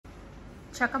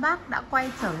Chào các bác đã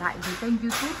quay trở lại với kênh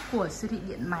YouTube của siêu thị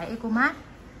điện máy ECO-MART.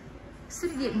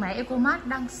 Siêu thị điện máy ECO-MART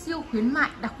đang siêu khuyến mại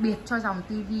đặc biệt cho dòng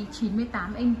TV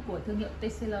 98 inch của thương hiệu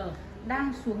TCL,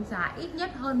 đang xuống giá ít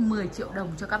nhất hơn 10 triệu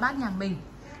đồng cho các bác nhà mình.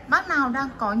 Bác nào đang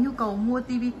có nhu cầu mua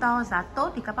TV to giá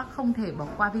tốt thì các bác không thể bỏ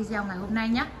qua video ngày hôm nay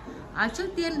nhé. Trước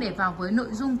tiên để vào với nội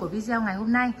dung của video ngày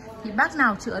hôm nay thì bác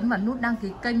nào chưa ấn vào nút đăng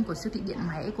ký kênh của siêu thị điện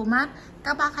máy ECO-MART,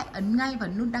 các bác hãy ấn ngay vào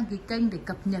nút đăng ký kênh để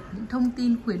cập nhật những thông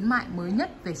tin khuyến mại mới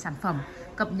nhất về sản phẩm,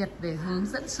 cập nhật về hướng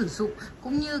dẫn sử dụng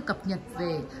cũng như cập nhật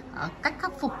về cách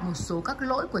khắc phục một số các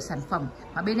lỗi của sản phẩm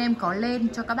mà bên em có lên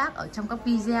cho các bác ở trong các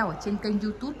video ở trên kênh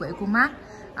YouTube của ECO-MART.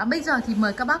 Bây giờ thì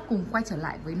mời các bác cùng quay trở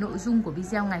lại với nội dung của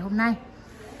video ngày hôm nay.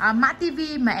 Mã TV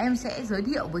mà em sẽ giới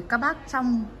thiệu với các bác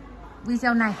trong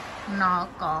video này nó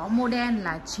có model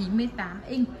là 98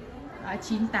 inch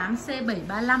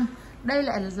 98C735. Đây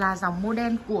lại là dòng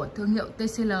model của thương hiệu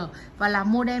TCL và là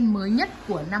model mới nhất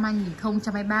của năm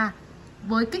 2023.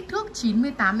 Với kích thước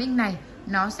 98 inch này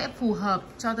nó sẽ phù hợp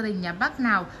cho gia đình nhà bác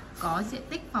nào có diện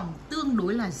tích phòng tương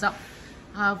đối là rộng.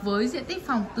 Với diện tích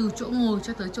phòng từ chỗ ngồi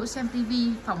cho tới chỗ xem TV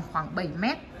phòng khoảng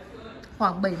 7m.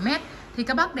 Khoảng 7m thì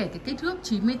các bác để cái kích thước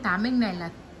 98 inch này là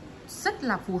rất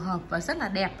là phù hợp và rất là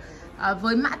đẹp.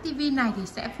 Với mã TV này thì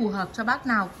sẽ phù hợp cho bác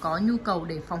nào có nhu cầu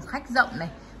để phòng khách rộng này,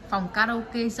 phòng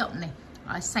karaoke rộng này,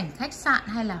 sảnh khách sạn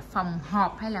hay là phòng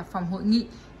họp hay là phòng hội nghị.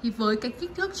 Thì với cái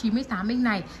kích thước 98 inch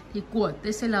này thì của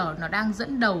TCL nó đang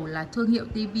dẫn đầu là thương hiệu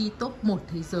TV top 1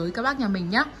 thế giới các bác nhà mình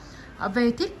nhé.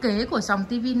 Về thiết kế của dòng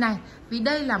TV này, vì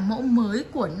đây là mẫu mới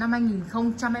của năm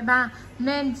 2023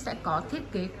 nên sẽ có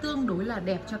thiết kế tương đối là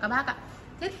đẹp cho các bác ạ.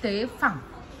 Thiết kế phẳng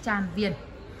tràn viền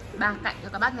 3 cạnh cho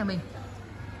các bác nhà mình.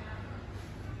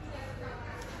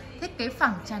 Thiết kế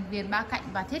phẳng tràn viền 3 cạnh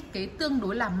và thiết kế tương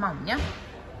đối là mỏng nhé.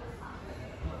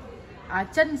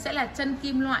 Chân sẽ là chân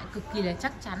kim loại cực kỳ là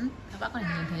chắc chắn, các bác có thể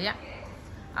nhìn thấy ạ.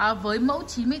 Với mẫu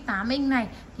 98 inch này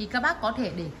thì các bác có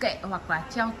thể để kệ hoặc là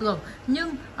treo tường.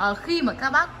 Nhưng khi mà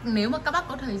nếu mà các bác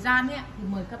có thời gian ấy, thì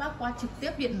mời các bác qua trực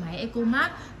tiếp điện máy ECO-MART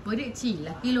với địa chỉ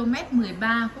là km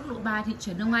 13 quốc lộ 3 thị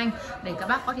trấn Đông Anh để các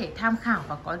bác có thể tham khảo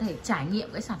và có thể trải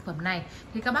nghiệm cái sản phẩm này.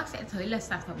 Thì các bác sẽ thấy là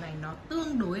sản phẩm này nó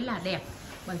tương đối là đẹp.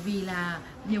 Bởi vì là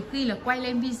nhiều khi là quay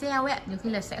lên video ấy, nhiều khi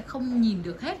là sẽ không nhìn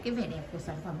được hết cái vẻ đẹp của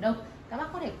sản phẩm đâu. Các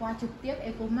bác có thể qua trực tiếp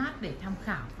ECO-MART để tham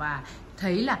khảo và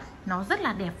thấy là nó rất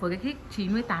là đẹp với cái kích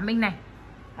 98 inch này.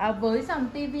 Với dòng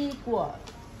TV của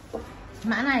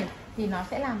mã này thì nó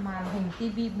sẽ là màn hình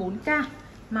TV 4K.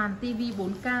 Màn TV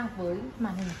 4K với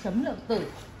màn hình chấm lượng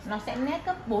tử. Nó sẽ nét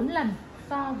gấp 4 lần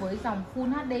so với dòng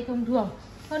Full HD thông thường.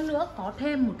 Hơn nữa có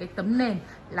thêm một cái tấm nền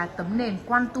là tấm nền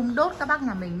quantum dot các bác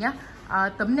nhà mình nhé.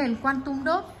 Tấm nền quantum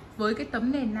dot với cái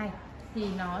tấm nền này thì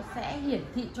nó sẽ hiển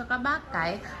thị cho các bác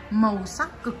cái màu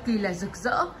sắc cực kỳ là rực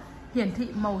rỡ. Hiển thị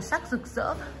màu sắc rực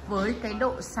rỡ với cái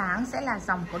độ sáng sẽ là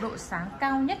dòng có độ sáng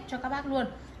cao nhất cho các bác luôn.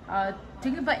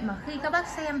 Chính vì vậy mà khi các bác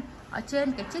xem ở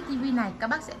trên cái chiếc TV này, các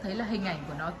bác sẽ thấy là hình ảnh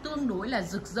của nó tương đối là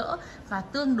rực rỡ và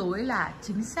tương đối là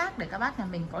chính xác để các bác nhà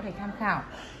mình có thể tham khảo.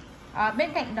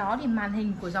 Bên cạnh đó thì màn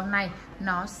hình của dòng này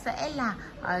nó sẽ là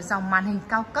dòng màn hình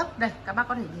cao cấp. Đây các bác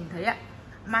có thể nhìn thấy ạ.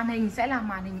 Màn hình sẽ là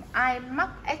màn hình IMAX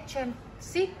Exchange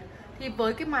Sheet. Thì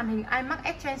với cái màn hình IMAX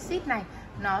Exchange Sheet này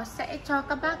nó sẽ cho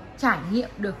các bác trải nghiệm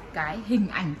được cái hình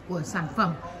ảnh của sản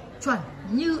phẩm chuẩn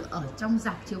như ở trong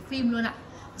rạp chiếu phim luôn ạ.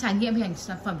 Trải nghiệm hình ảnh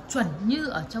sản phẩm chuẩn như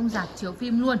ở trong rạp chiếu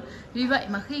phim luôn. Vì vậy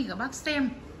mà khi các bác xem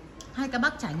hay các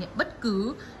bác trải nghiệm bất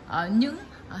cứ những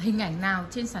hình ảnh nào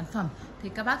trên sản phẩm thì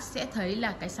các bác sẽ thấy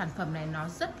là cái sản phẩm này nó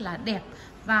rất là đẹp.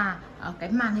 Và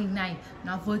cái màn hình này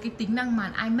nó với cái tính năng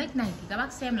màn IMAX này thì các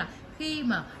bác xem là khi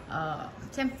mà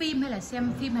xem phim hay là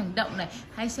xem phim hành động này,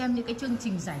 hay xem những cái chương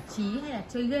trình giải trí hay là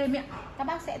chơi game ấy, các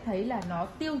bác sẽ thấy là nó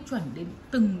tiêu chuẩn đến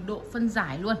từng độ phân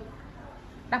giải luôn.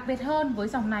 Đặc biệt hơn với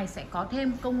dòng này sẽ có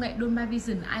thêm công nghệ Dolby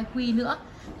Vision IQ nữa.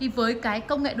 Thì với cái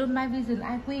công nghệ Dolby Vision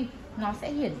IQ nó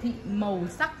sẽ hiển thị màu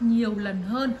sắc nhiều lần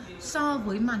hơn so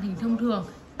với màn hình thông thường,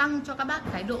 tăng cho các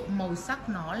bác cái độ màu sắc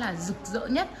nó là rực rỡ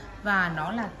nhất và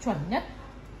nó là chuẩn nhất.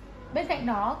 Bên cạnh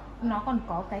đó nó còn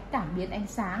có cái cảm biến ánh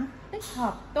sáng tích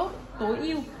hợp tốt tối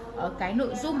ưu ở cái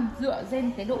nội dung dựa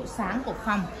trên cái độ sáng của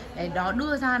phòng để đó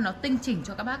đưa ra nó tinh chỉnh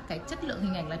cho các bác cái chất lượng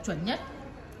hình ảnh là chuẩn nhất.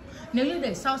 Nếu như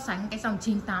để so sánh cái dòng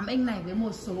 98 inch này với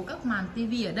một số các màn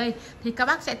TV ở đây thì các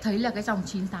bác sẽ thấy là cái dòng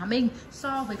 98 inch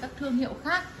so với các thương hiệu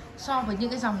khác, so với những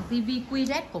cái dòng TV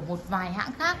QLED của một vài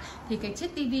hãng khác thì cái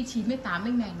chiếc TV 98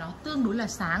 inch này nó tương đối là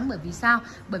sáng. Bởi vì sao?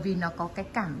 Bởi vì nó có cái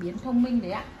cảm biến thông minh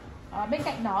đấy ạ. Bên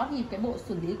cạnh đó thì cái bộ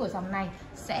xử lý của dòng này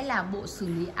sẽ là bộ xử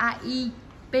lý AI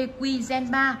PQ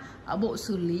Gen 3, ở bộ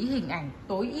xử lý hình ảnh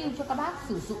tối ưu cho các bác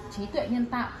sử dụng trí tuệ nhân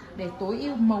tạo để tối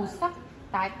ưu màu sắc,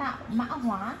 tái tạo, mã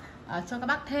hóa cho các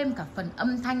bác thêm cả phần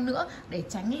âm thanh nữa để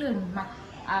tránh lườn mặt,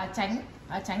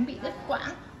 tránh bị đứt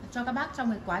quãng cho các bác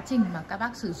trong cái quá trình mà các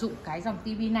bác sử dụng cái dòng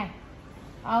tivi này.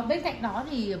 Bên cạnh đó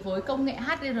thì với công nghệ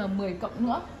HDR10 cộng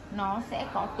nữa, nó sẽ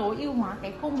có tối ưu hóa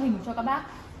cái khung hình cho các bác,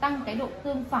 tăng cái độ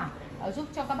tương phản, giúp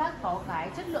cho các bác có cái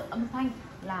chất lượng âm thanh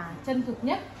là chân thực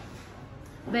nhất.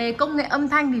 Về công nghệ âm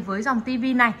thanh thì với dòng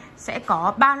tivi này sẽ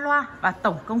có 3 loa và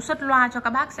tổng công suất loa cho các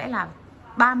bác sẽ là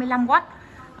 35W.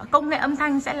 Công nghệ âm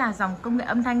thanh sẽ là dòng công nghệ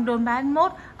âm thanh Dolby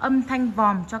Atmos, âm thanh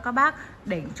vòm cho các bác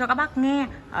để cho các bác nghe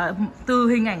từ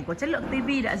hình ảnh của chất lượng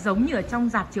tivi đã giống như ở trong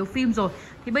rạp chiếu phim rồi.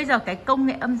 Thì bây giờ cái công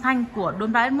nghệ âm thanh của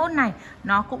Dolby Atmos này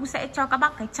nó cũng sẽ cho các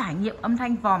bác cái trải nghiệm âm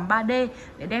thanh vòm 3D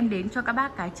để đem đến cho các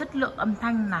bác cái chất lượng âm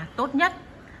thanh là tốt nhất.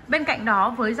 Bên cạnh đó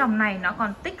với dòng này nó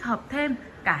còn tích hợp thêm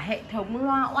cả hệ thống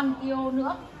loa One Kio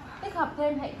nữa. Tích hợp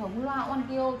thêm hệ thống loa One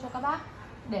Kio cho các bác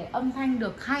để âm thanh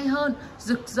được hay hơn,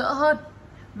 rực rỡ hơn.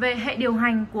 Về hệ điều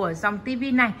hành của dòng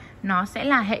tivi này, nó sẽ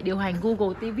là hệ điều hành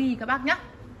Google TV các bác nhé.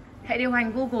 Hệ điều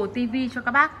hành Google TV cho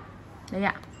các bác. Đây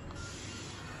ạ.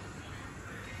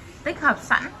 Tích hợp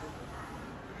sẵn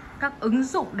các ứng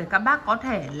dụng để các bác có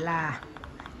thể là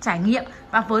trải nghiệm.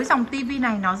 Và với dòng tivi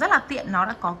này nó rất là tiện, nó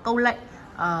đã có câu lệnh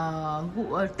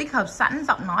tích hợp sẵn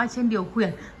giọng nói ở trên điều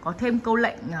khiển, có thêm câu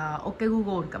lệnh OK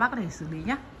Google các bác có thể xử lý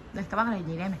nhé. Đây các bác có thể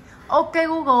nhìn em này. OK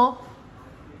Google,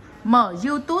 mở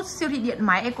YouTube siêu thị điện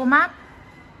máy ECO-MART.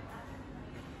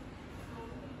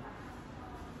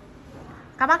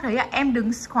 Các bác thấy ạ, em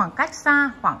đứng khoảng cách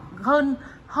xa khoảng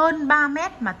hơn 3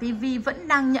 mét mà tivi vẫn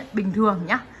đang nhận bình thường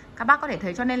nhá. Các bác có thể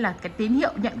thấy, cho nên là cái tín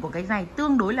hiệu nhận của cái này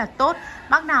tương đối là tốt.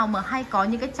 Bác nào mà hay có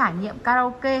những cái trải nghiệm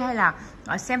karaoke hay là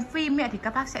xem phim ấy, thì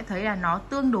các bác sẽ thấy là nó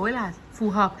tương đối là phù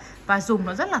hợp và dùng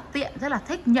nó rất là tiện, rất là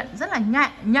thích, nhận rất là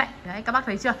nhạy. Đấy các bác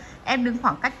thấy chưa? Em đứng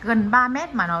khoảng cách gần 3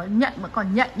 mét mà nó nhận vẫn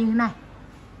còn nhạy như thế này.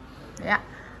 Đấy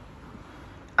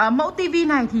ạ. Mẫu tivi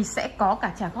này thì sẽ có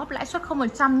cả trả góp lãi suất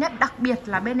 0% nhất, đặc biệt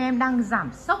là bên em đang giảm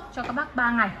sốc cho các bác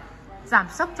 3 ngày. Giảm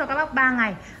sốc cho các bác 3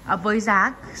 ngày với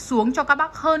giá xuống cho các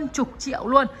bác hơn chục triệu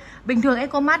luôn. Bình thường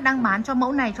ECO-MART đang bán cho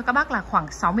mẫu này cho các bác là khoảng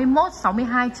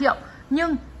 61-62 triệu.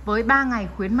 Nhưng với 3 ngày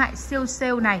khuyến mại siêu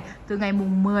sale này, từ ngày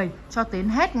mùng 10 cho đến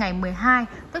hết ngày 12,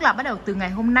 tức là bắt đầu từ ngày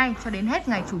hôm nay cho đến hết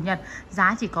ngày Chủ nhật,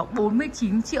 giá chỉ có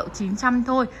 49.900.000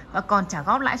 thôi và còn trả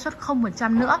góp lãi suất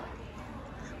 0% nữa.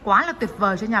 Quá là tuyệt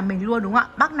vời cho nhà mình luôn đúng không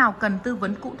ạ? Bác nào cần tư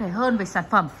vấn cụ thể hơn về sản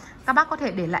phẩm, các bác có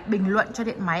thể để lại bình luận cho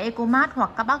điện máy ECO-MART hoặc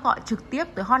các bác gọi trực tiếp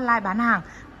tới hotline bán hàng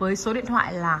với số điện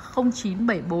thoại là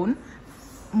 0974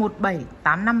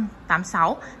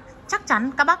 178586. Chắc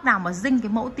chắn các bác nào mà dinh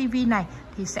cái mẫu tivi này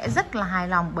thì sẽ rất là hài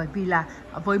lòng, bởi vì là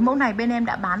với mẫu này bên em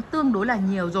đã bán tương đối là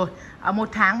nhiều rồi. Một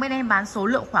tháng bên em bán số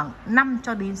lượng khoảng 5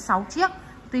 cho đến 6 chiếc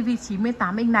tivi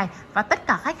 98 inch này và tất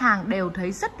cả khách hàng đều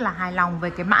thấy rất là hài lòng về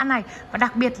cái mã này. Và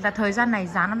đặc biệt là thời gian này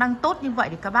giá nó đang tốt như vậy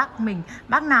thì các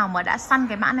bác nào mà đã săn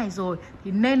cái mã này rồi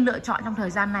thì nên lựa chọn trong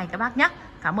thời gian này các bác nhé.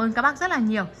 Cảm ơn các bác rất là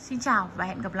nhiều. Xin chào và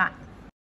hẹn gặp lại.